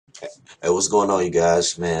Hey, what's going on, you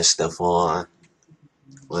guys? Man, Stephon.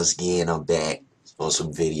 Once again, I'm back on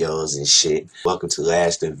some videos and shit. Welcome to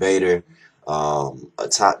Last Invader, a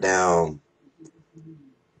top-down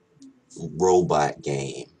robot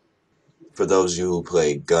game. For those of you who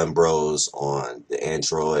play Gun Bros on the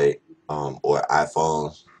Android or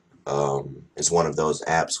iPhone, it's one of those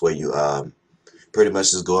apps where you pretty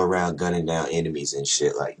much just go around gunning down enemies and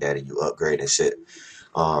shit like that, and you upgrade and shit.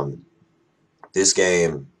 Um, this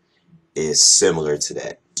game is similar to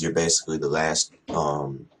that. You're basically the last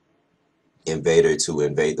invader to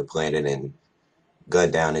invade the planet and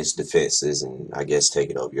gun down its defenses and I guess take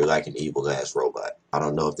it over. You're like an evil ass robot. I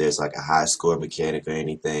don't know if there's like a high score mechanic or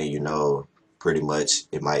anything, pretty much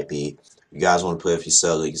it might be. You guys want to play with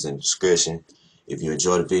yourself, link is in the description. If you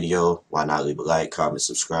enjoyed the video, why not leave a like, comment,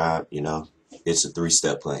 subscribe, It's a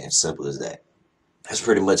 3-step plan, simple as that. That's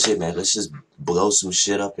pretty much it, man. Let's just blow some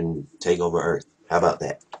shit up and take over Earth. How about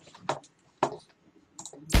that?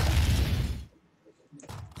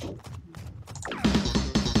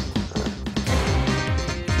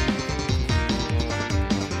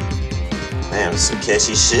 Man, some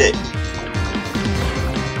catchy shit.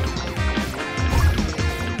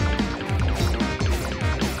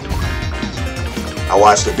 I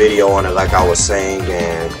watched a video on it like I was saying,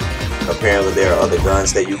 and apparently there are other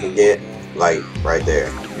guns that you can get, like right there,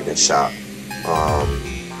 you can shop.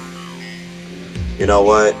 You know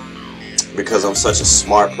what? Because I'm such a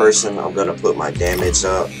smart person, I'm gonna put my damage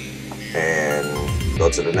up and go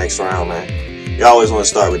to the next round, man. You always want to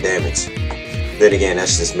start with damage. Then again,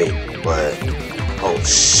 that's just me. But oh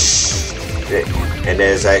shit! And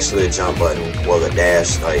there's actually a jump button, well, a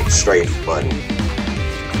dash, like strafe button.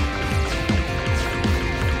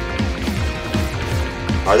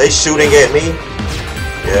 Are they shooting at me?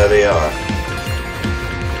 Yeah, they are.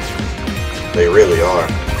 They really are.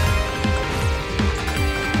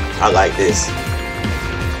 I like this.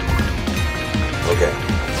 Okay.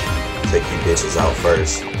 Take you bitches out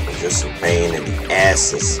first. Just some pain in the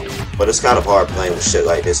asses. But it's kind of hard playing with shit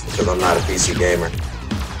like this because I'm not a PC gamer.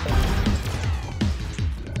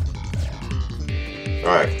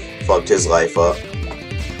 Alright. Fucked his life up.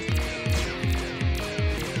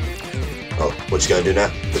 Oh, what you gonna do now?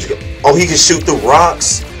 What you gonna... Oh, he can shoot through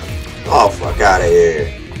rocks? Oh, fuck out of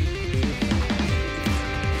here.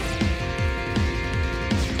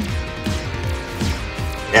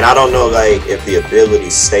 And I don't know, like, if the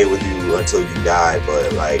abilities stay with you until you die,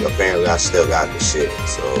 but, like, apparently I still got the shit,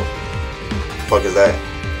 so... Fuck is that?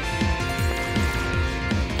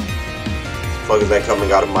 Fuck is that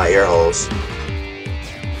coming out of my air holes?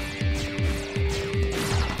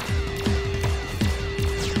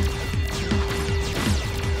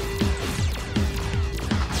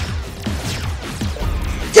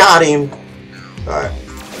 Got him! Alright,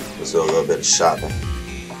 let's do a little bit of shopping.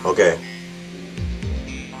 Okay.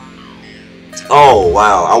 Oh,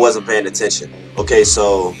 wow, I wasn't paying attention. Okay,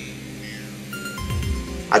 so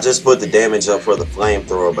I just put the damage up for the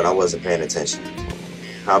flamethrower, but I wasn't paying attention.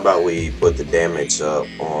 How about we put the damage up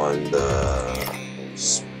on the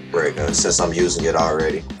spray gun, since I'm using it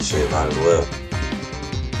already? Shit, might as well.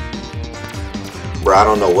 Bro, I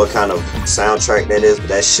don't know what kind of soundtrack that is, but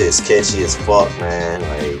that shit's catchy as fuck, man.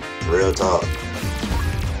 Like, real talk.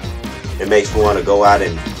 It makes me want to go out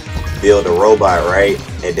and build a robot, right?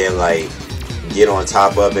 And then, like, get on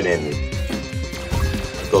top of it and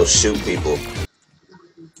go shoot people.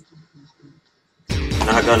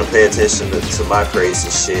 Not gonna pay attention to my crazy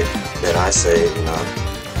shit that I say,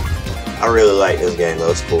 I really like this game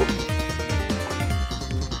though, it's cool.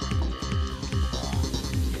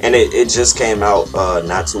 And it just came out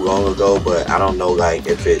not too long ago, but I don't know like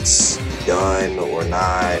if it's done or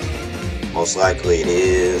not. Most likely it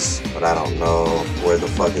is, but I don't know. Where the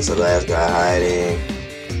fuck is the last guy hiding?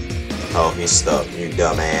 Oh, he's stuck, you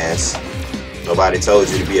dumbass. Nobody told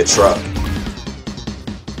you to be a truck.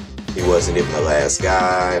 He wasn't even the last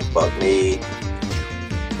guy. Fuck me.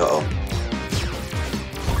 Uh-oh.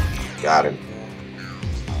 Got him.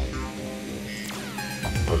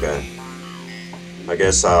 Okay. I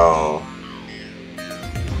guess I'll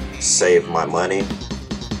save my money.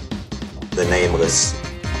 The nameless.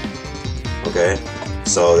 Okay.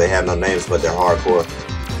 So they have no names, but they're hardcore.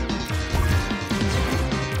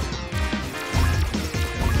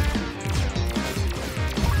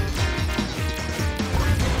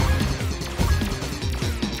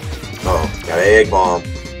 Oh, got an egg bomb.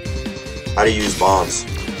 How do you use bombs?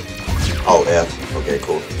 Oh, F. Okay,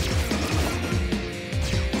 cool.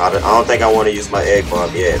 I don't think I want to use my egg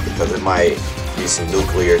bomb yet because it might be some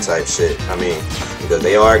nuclear type shit. I mean, because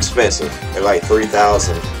they are expensive. They're like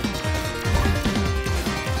 3,000.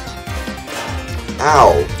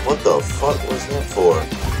 Ow! What the fuck was that for?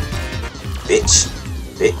 Bitch.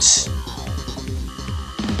 Bitch.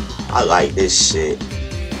 I like this shit.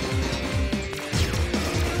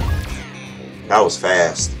 That was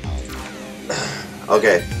fast.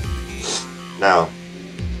 Okay. Now.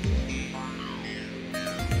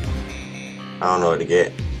 I don't know what to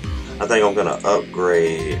get. I think I'm gonna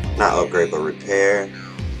upgrade. Not upgrade, but repair.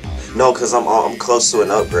 No, because I'm close to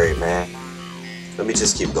an upgrade, man. Let me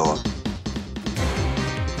just keep going.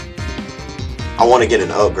 I want to get an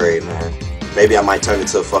upgrade, man. Maybe I might turn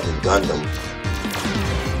into a fucking Gundam.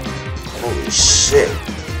 Holy shit.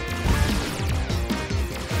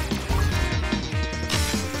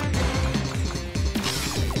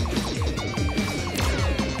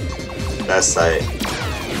 That's tight.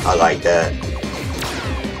 I like that.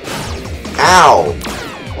 Ow!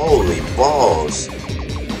 Holy balls.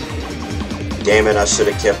 Damn it, I should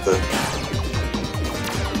have kept the...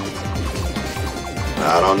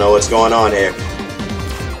 I don't know what's going on here.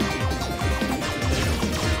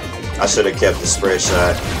 I should have kept the spread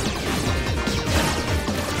shot.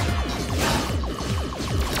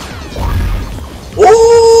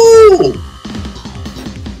 Woo!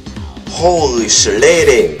 Holy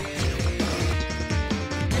shit.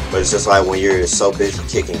 But it's just like when you're so busy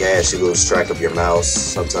kicking gas, you lose track of your mouse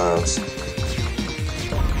sometimes.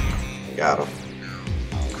 Got him.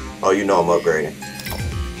 Oh, you know I'm upgrading.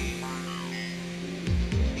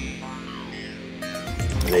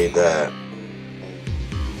 Need that.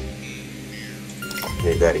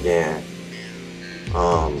 Need that again.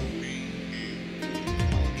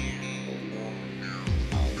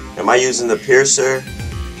 Am I using the piercer?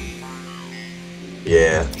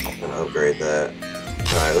 Yeah, I'm gonna upgrade that.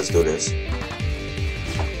 Alright, let's do this.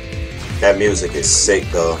 That music is sick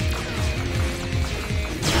though.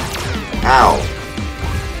 Ow!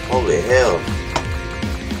 Holy hell.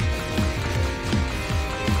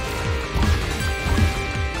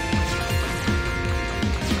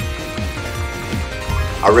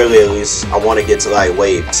 I really, at least, I want to get to like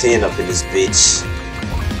wave 10 up in this bitch.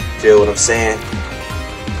 Feel what I'm saying?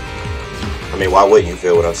 I mean, why wouldn't you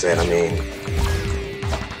feel what I'm saying? I mean,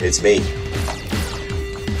 it's me.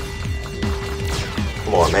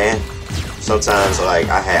 Come on, man. Sometimes, like,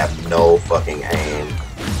 I have no fucking aim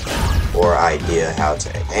or idea how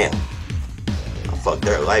to... Damn. I fucked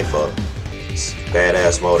their life up. It's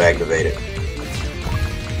badass mode activated.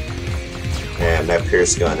 Damn, that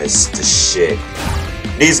Pierce gun is the shit.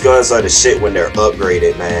 These guns are the shit when they're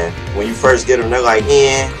upgraded, man. When you first get them, they're like,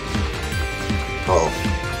 yeah. Oh.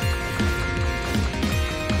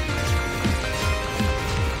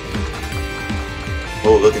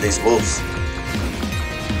 Oh, look at these moves.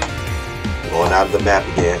 Going out of the map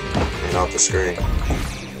again and off the screen.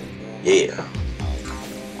 Yeah.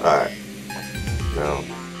 Alright. Now,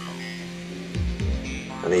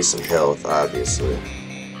 I need some health, obviously.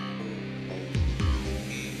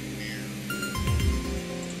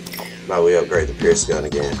 Now we upgrade the Pierce gun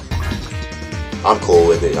again. I'm cool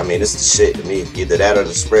with it. I mean, it's the shit to me. Either that or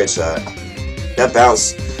the spread shot. That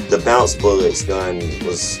the bounce bullets gun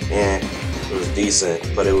was, it was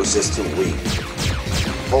decent, but it was just too weak.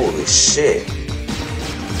 Holy shit.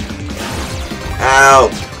 Ow.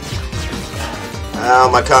 Ow,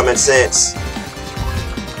 my common sense.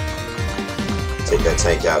 Take that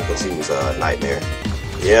tank out because he was a nightmare.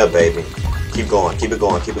 Yeah, baby. Keep going, keep it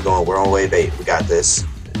going, keep it going. We're on wave 8. We got this.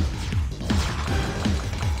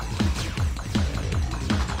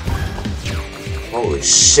 Holy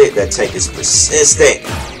shit, that tank is persistent.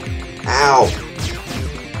 Ow.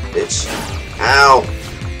 Bitch. Ow.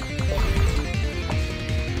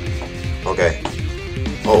 Okay.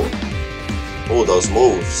 Oh. Oh, those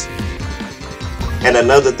moves. And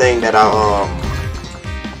another thing that I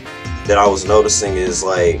was noticing is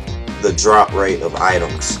like the drop rate of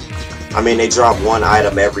items. I mean, they drop one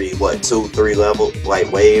item every what, 2-3 level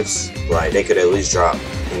like waves. Like they could at least drop,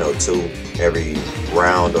 you know, 2 every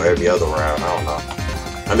round or every other round. I don't know.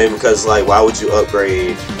 I mean, because like, why would you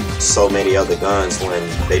upgrade so many other guns when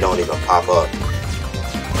they don't even pop up?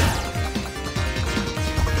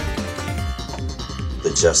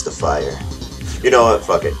 The Justifier. You know what?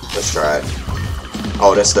 Fuck it. Let's try it.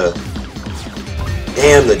 Oh, that's the...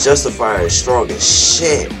 Damn, the Justifier is strong as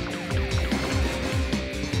shit.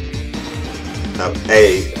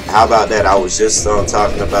 Hey, how about that? I was just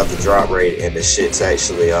talking about the drop rate, and the shit's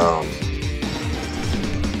actually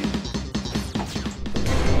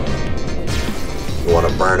You wanna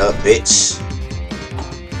burn up, bitch?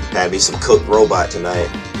 Had me some cooked robot tonight.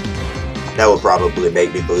 That would probably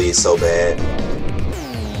make me bleed so bad.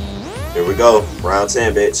 Here we go, round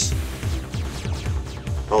 10, bitch.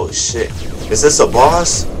 Holy shit. Is this a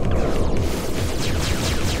boss?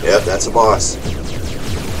 Yep, that's a boss.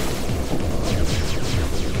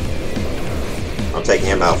 I'm taking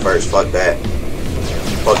him out first. Fuck that.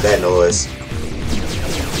 Fuck that noise.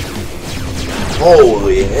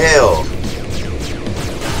 Holy hell.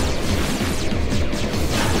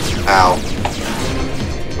 Ow.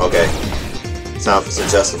 Okay. Time for some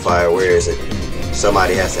justifier. Where is it?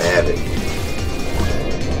 Somebody has to have it.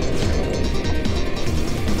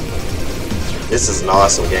 This is an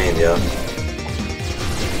awesome game, yo.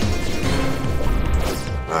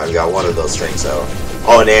 Alright, we got one of those things out.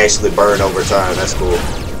 Oh, and they actually burn over time. That's cool.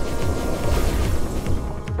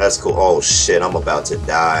 That's cool. Oh shit, I'm about to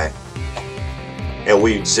die. And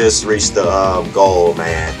we just reached the goal,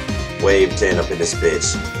 man. Wave 10 up in this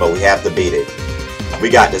bitch. But we have to beat it. We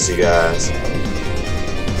got this, you guys.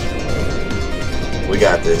 We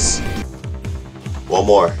got this. One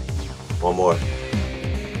more. One more.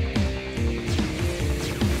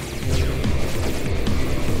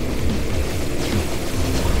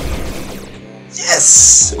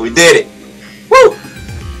 Yes! We did it! Woo!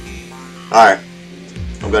 Alright.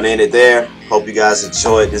 I'm gonna end it there. Hope you guys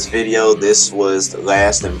enjoyed this video. This was the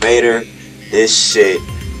last Invader. This shit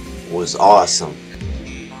was awesome.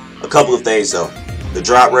 A couple of things though. The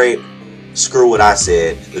drop rate, screw what I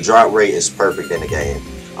said. The drop rate is perfect in the game.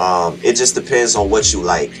 It just depends on what you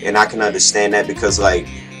like. And I can understand that because like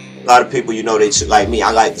a lot of people, you know, they should, like me,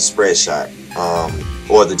 I like the spread shot.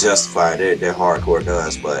 Or the justifier. They're hardcore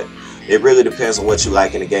guns, but it really depends on what you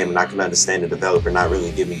like in the game, and I can understand the developer not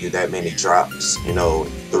really giving you that many drops, you know,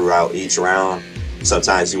 throughout each round.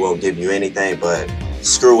 Sometimes he won't give you anything, but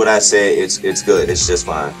screw what I said, it's good, it's just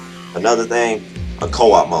fine. Another thing, a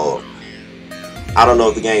co-op mode. I don't know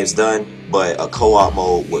if the game's done, but a co-op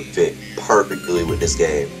mode would fit perfectly with this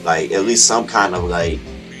game. Like, at least some kind of, like,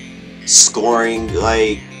 scoring,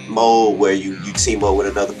 like, mode where you team up with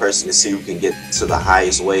another person to see who can get to the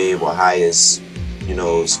highest wave or highest, you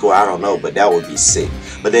know, score. I don't know, but that would be sick.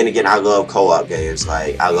 But then again, I love co-op games.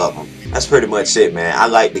 Like, I love them. That's pretty much it, man. I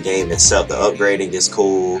like the game itself. The upgrading is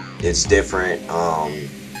cool. It's different.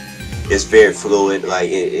 It's very fluid.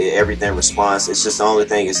 Like, everything responds. It's just the only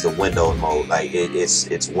thing is the windowed mode. Like,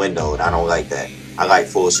 it's windowed. I don't like that. I like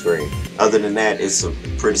full screen. Other than that, it's a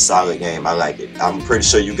pretty solid game. I like it. I'm pretty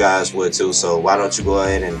sure you guys would too. So why don't you go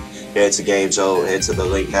ahead and head to Game Joe, head to the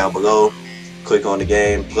link down below, click on the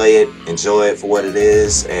game, play it, enjoy it for what it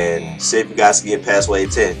is, and see if you guys can get past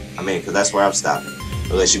wave 10. I mean, because that's where I'm stopping.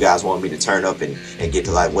 Unless you guys want me to turn up and get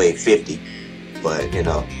to like wave 50. But, you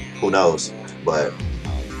know, who knows. But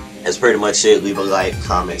that's pretty much it. Leave a like,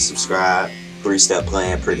 comment, subscribe. 3-step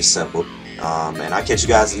plan, pretty simple. And I'll catch you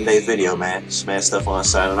guys in today's video, man. Smash stuff on,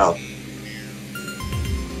 signing off.